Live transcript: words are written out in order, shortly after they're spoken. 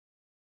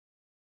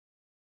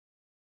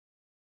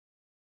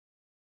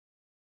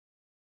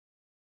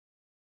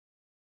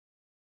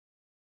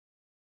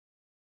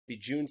Be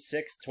June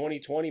 6th,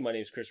 2020. My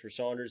name is Christopher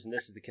Saunders, and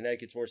this is the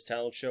Connecticut Sports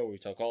Talent Show, where we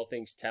talk all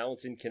things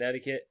talents in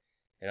Connecticut.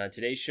 And on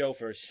today's show,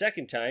 for a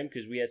second time,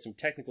 because we had some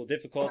technical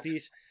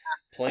difficulties,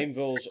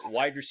 Plainville's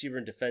wide receiver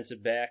and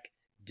defensive back,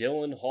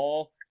 Dylan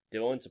Hall.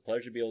 Dylan, it's a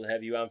pleasure to be able to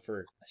have you on for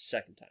a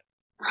second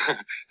time.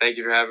 Thank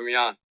you for having me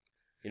on.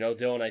 You know,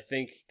 Dylan, I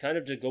think kind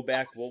of to go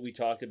back to what we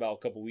talked about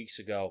a couple weeks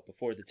ago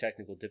before the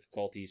technical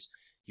difficulties,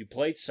 you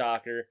played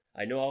soccer.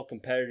 I know how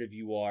competitive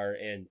you are,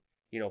 and,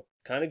 you know,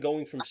 kind of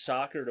going from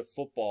soccer to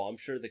football, I'm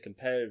sure the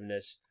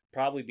competitiveness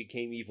probably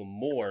became even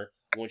more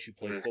once you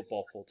played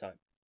football full time.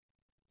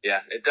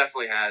 Yeah, it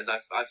definitely has.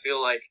 I feel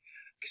like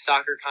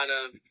soccer kind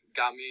of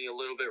got me a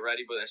little bit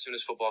ready, but as soon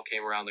as football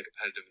came around, the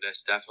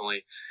competitiveness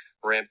definitely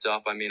ramped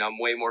up. I mean, I'm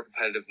way more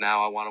competitive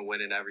now. I want to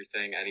win in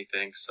everything,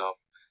 anything. So,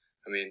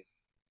 I mean.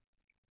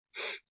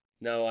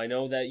 Now, I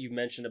know that you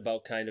mentioned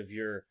about kind of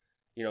your,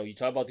 you know, you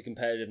talk about the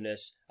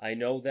competitiveness. I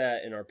know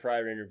that in our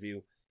prior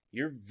interview,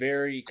 you're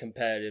very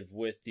competitive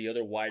with the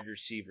other wide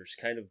receivers.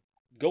 Kind of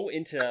go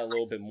into that a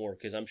little bit more,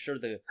 because I'm sure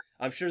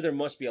there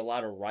must be a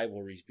lot of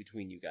rivalries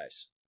between you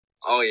guys.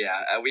 Oh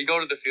yeah, we go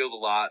to the field a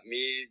lot.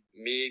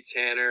 Me,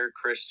 Tanner,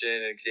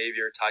 Christian,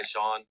 Xavier,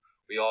 Tyshawn.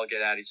 We all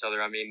get at each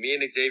other. I mean, me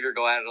and Xavier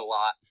go at it a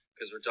lot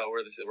because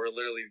we're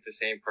literally the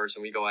same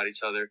person. We go at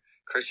each other.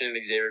 Christian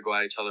and Xavier go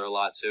at each other a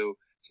lot too.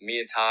 It's me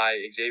and Ty,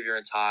 Xavier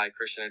and Ty,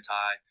 Christian and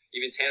Ty.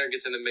 Even Tanner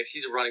gets in the mix.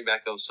 He's a running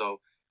back though, so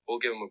we'll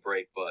give him a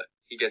break, but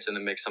he gets in the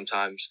mix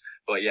sometimes.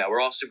 But yeah,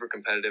 we're all super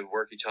competitive,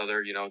 work each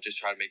other, you know, just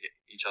try to make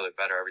each other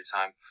better every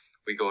time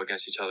we go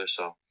against each other.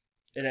 So.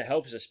 And it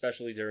helps,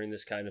 especially during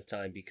this kind of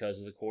time because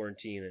of the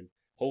quarantine. And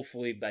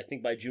hopefully, I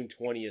think by June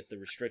 20th, the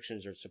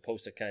restrictions are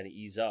supposed to kind of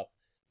ease up.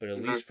 But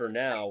at least for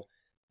now,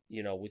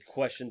 you know, with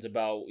questions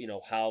about, you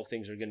know, how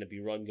things are going to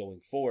be run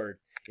going forward,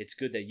 it's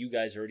good that you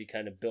guys already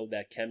kind of build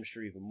that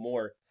chemistry even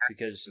more,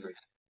 because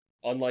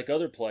unlike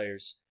other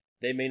players,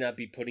 they may not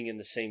be putting in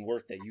the same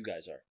work that you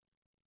guys are.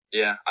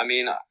 Yeah, I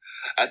mean,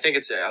 I think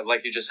it's,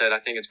 like you just said, I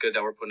think it's good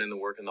that we're putting in the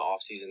work in the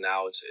off season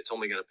now. It's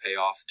only going to pay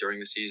off during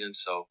the season.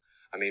 So,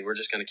 I mean, we're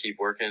just going to keep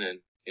working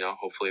and, you know,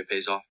 hopefully it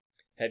pays off.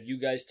 Have you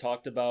guys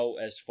talked about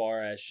as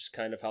far as just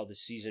kind of how the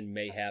season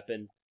may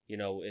happen? You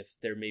know, if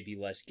there may be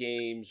less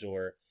games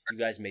or you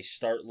guys may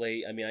start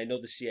late. I mean, I know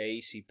the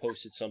CIAC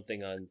posted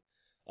something on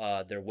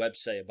their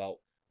website about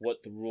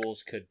what the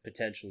rules could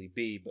potentially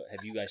be, but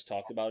have you guys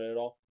talked about it at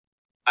all?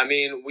 I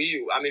mean,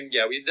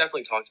 yeah, we've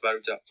definitely talked about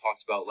it.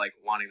 Talked about like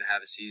wanting to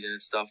have a season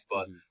and stuff,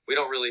 but we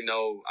don't really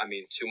know. I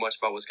mean, too much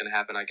about what's going to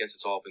happen. I guess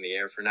it's all up in the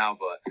air for now,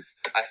 but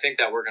I think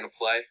that we're going to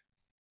play.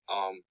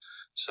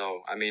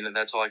 So I mean,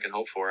 that's all I can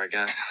hope for, I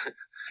guess.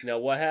 Now,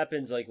 what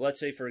happens? Like, let's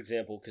say, for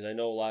example, because I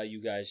know a lot of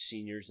you guys,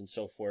 seniors and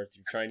so forth,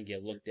 you're trying to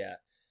get looked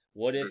at.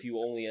 What if you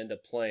only end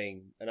up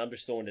playing? And I'm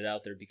just throwing it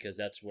out there because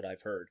that's what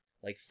I've heard.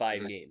 Like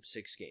 5 games,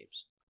 6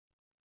 games.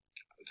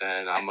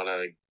 Then I'm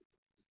gonna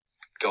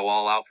go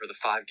all out for the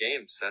 5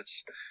 games.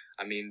 That's,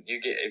 I mean,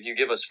 if you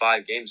give us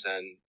 5 games,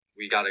 then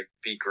we got to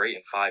be great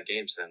in 5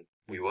 games. Then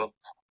we will.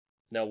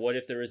 Now, what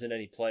if there isn't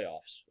any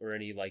playoffs or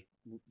any, like,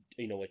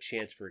 you know, a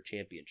chance for a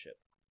championship?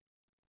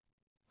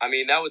 I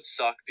mean, that would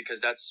suck because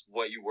that's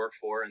what you work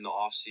for in the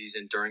off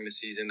season. During the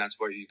season, that's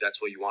what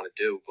you want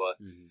to do. But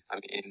I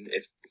mean,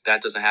 if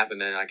that doesn't happen,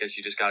 then I guess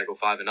you just got to go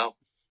 5-0.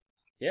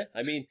 Yeah,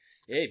 I mean,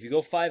 hey, if you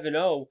go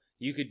 5-0,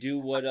 you could do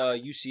what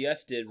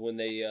UCF did when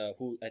they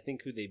who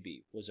they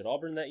beat. Was it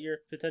Auburn that year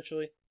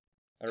potentially?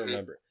 I don't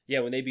remember.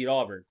 Yeah, when they beat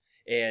Auburn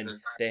and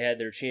they had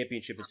their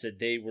championship and said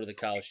they were the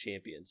college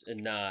champions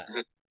and not,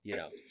 you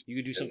know, you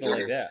could do something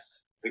like that.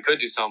 We could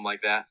do something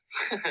like that.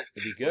 It'd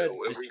be good.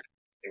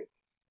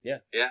 Yeah.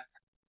 Yeah.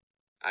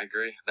 I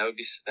agree. That would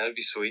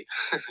be sweet.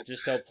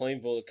 Just tell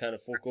Plainville to kind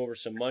of fork over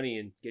some money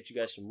and get you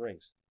guys some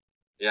rings.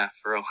 Yeah,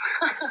 for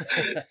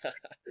real.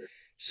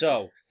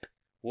 So,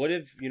 what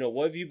have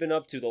you been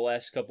up to the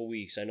last couple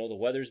weeks? I know the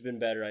weather's been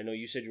better. I know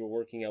you said you were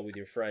working out with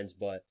your friends,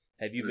 but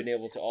have you been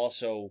able to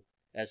also,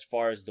 as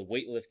far as the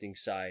weightlifting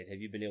side, have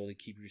you been able to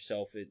keep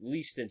yourself at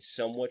least in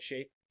somewhat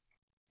shape?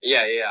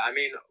 Yeah. I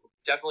mean,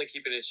 definitely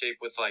keeping in shape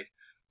with, like,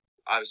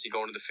 obviously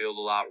going to the field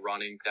a lot,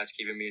 running. That's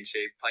keeping me in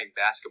shape. Playing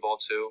basketball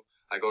too.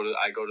 I go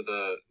to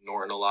the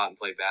Norton a lot and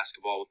play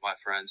basketball with my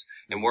friends,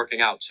 and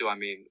working out too. I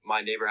mean,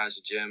 my neighbor has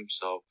a gym,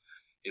 so,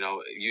 you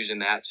know, using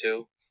that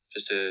too,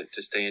 just to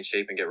stay in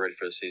shape and get ready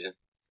for the season.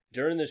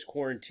 During this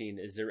quarantine,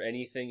 is there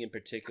anything in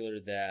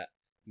particular that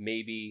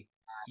maybe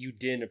you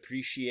didn't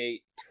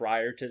appreciate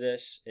prior to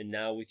this, and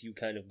now with you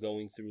kind of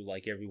going through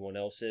like everyone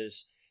else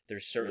is,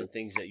 there's certain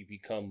things that you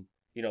become,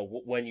 you know,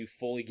 when you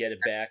fully get it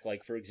back?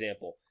 Like, for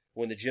example,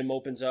 when the gym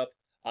opens up,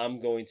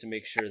 I'm going to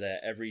make sure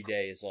that every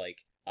day is like,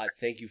 I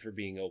thank you for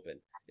being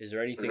open. Is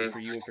there anything for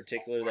you in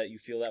particular that you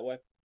feel that way?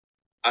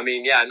 I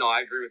mean, yeah, no,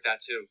 I agree with that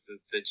too.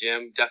 The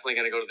gym, definitely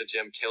going to go to the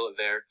gym, kill it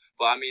there.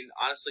 But I mean,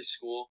 honestly,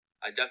 school,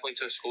 I definitely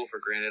took school for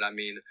granted. I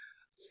mean,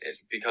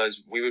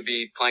 because we would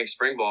be playing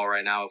spring ball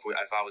right now if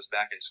I was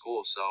back in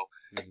school. So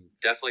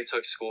definitely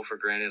took school for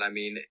granted. I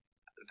mean,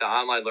 the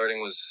online learning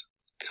was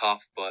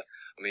tough, but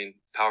I mean,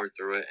 powered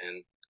through it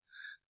and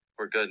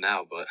we're good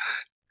now. But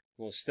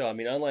Well, still, I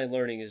mean, online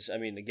learning is, I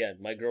mean, again,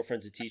 my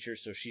girlfriend's a teacher,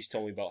 so she's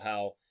told me about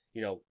how,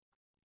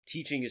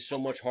 teaching is so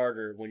much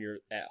harder when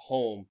you're at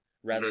home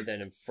rather Hmm.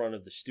 than in front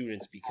of the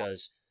students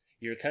because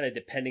you're kind of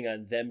depending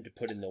on them to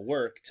put in the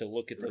work, to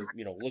look at the,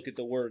 look at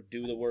the work,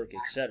 do the work,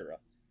 etc.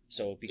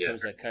 So it Yeah.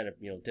 becomes that kind of,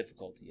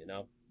 difficulty.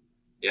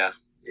 Yeah.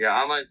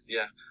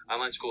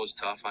 Online school is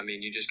tough. I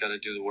mean, you just got to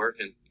do the work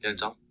and get it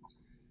done.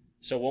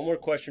 So one more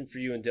question for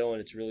you and Dylan.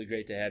 It's really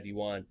great to have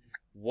you on.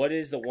 What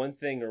is the one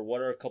thing, or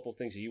what are a couple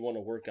things that you want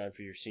to work on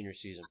for your senior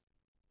season?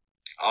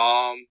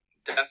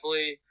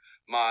 Definitely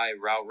my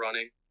route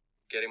running,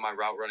 getting my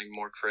route running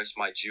more crisp,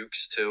 my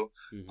jukes too.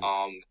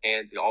 Mm-hmm.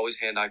 And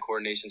always hand-eye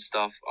coordination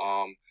stuff,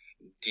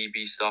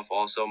 DB stuff,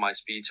 also my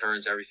speed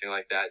turns, everything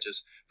like that.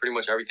 Just pretty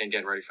much everything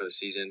getting ready for the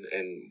season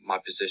and my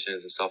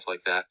positions and stuff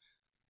like that.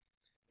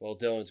 Well,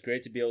 Dylan, it's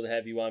great to be able to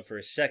have you on for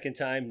a second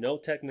time. No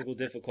technical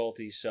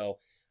difficulties. So,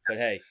 but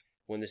hey,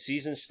 when the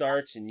season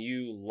starts and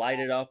you light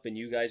it up and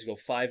you guys go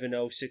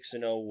 5-0,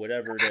 6-0,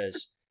 whatever it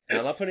is, and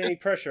I'm not putting any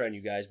pressure on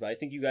you guys, but I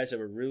think you guys have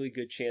a really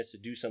good chance to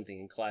do something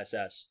in Class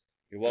S.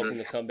 You're welcome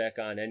to come back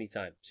on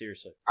anytime.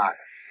 Seriously. All right.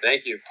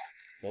 Thank you.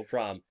 No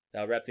problem.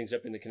 That'll wrap things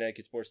up in the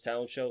Connecticut Sports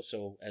Talent Show.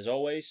 So, as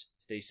always,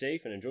 stay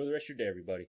safe and enjoy the rest of your day, everybody.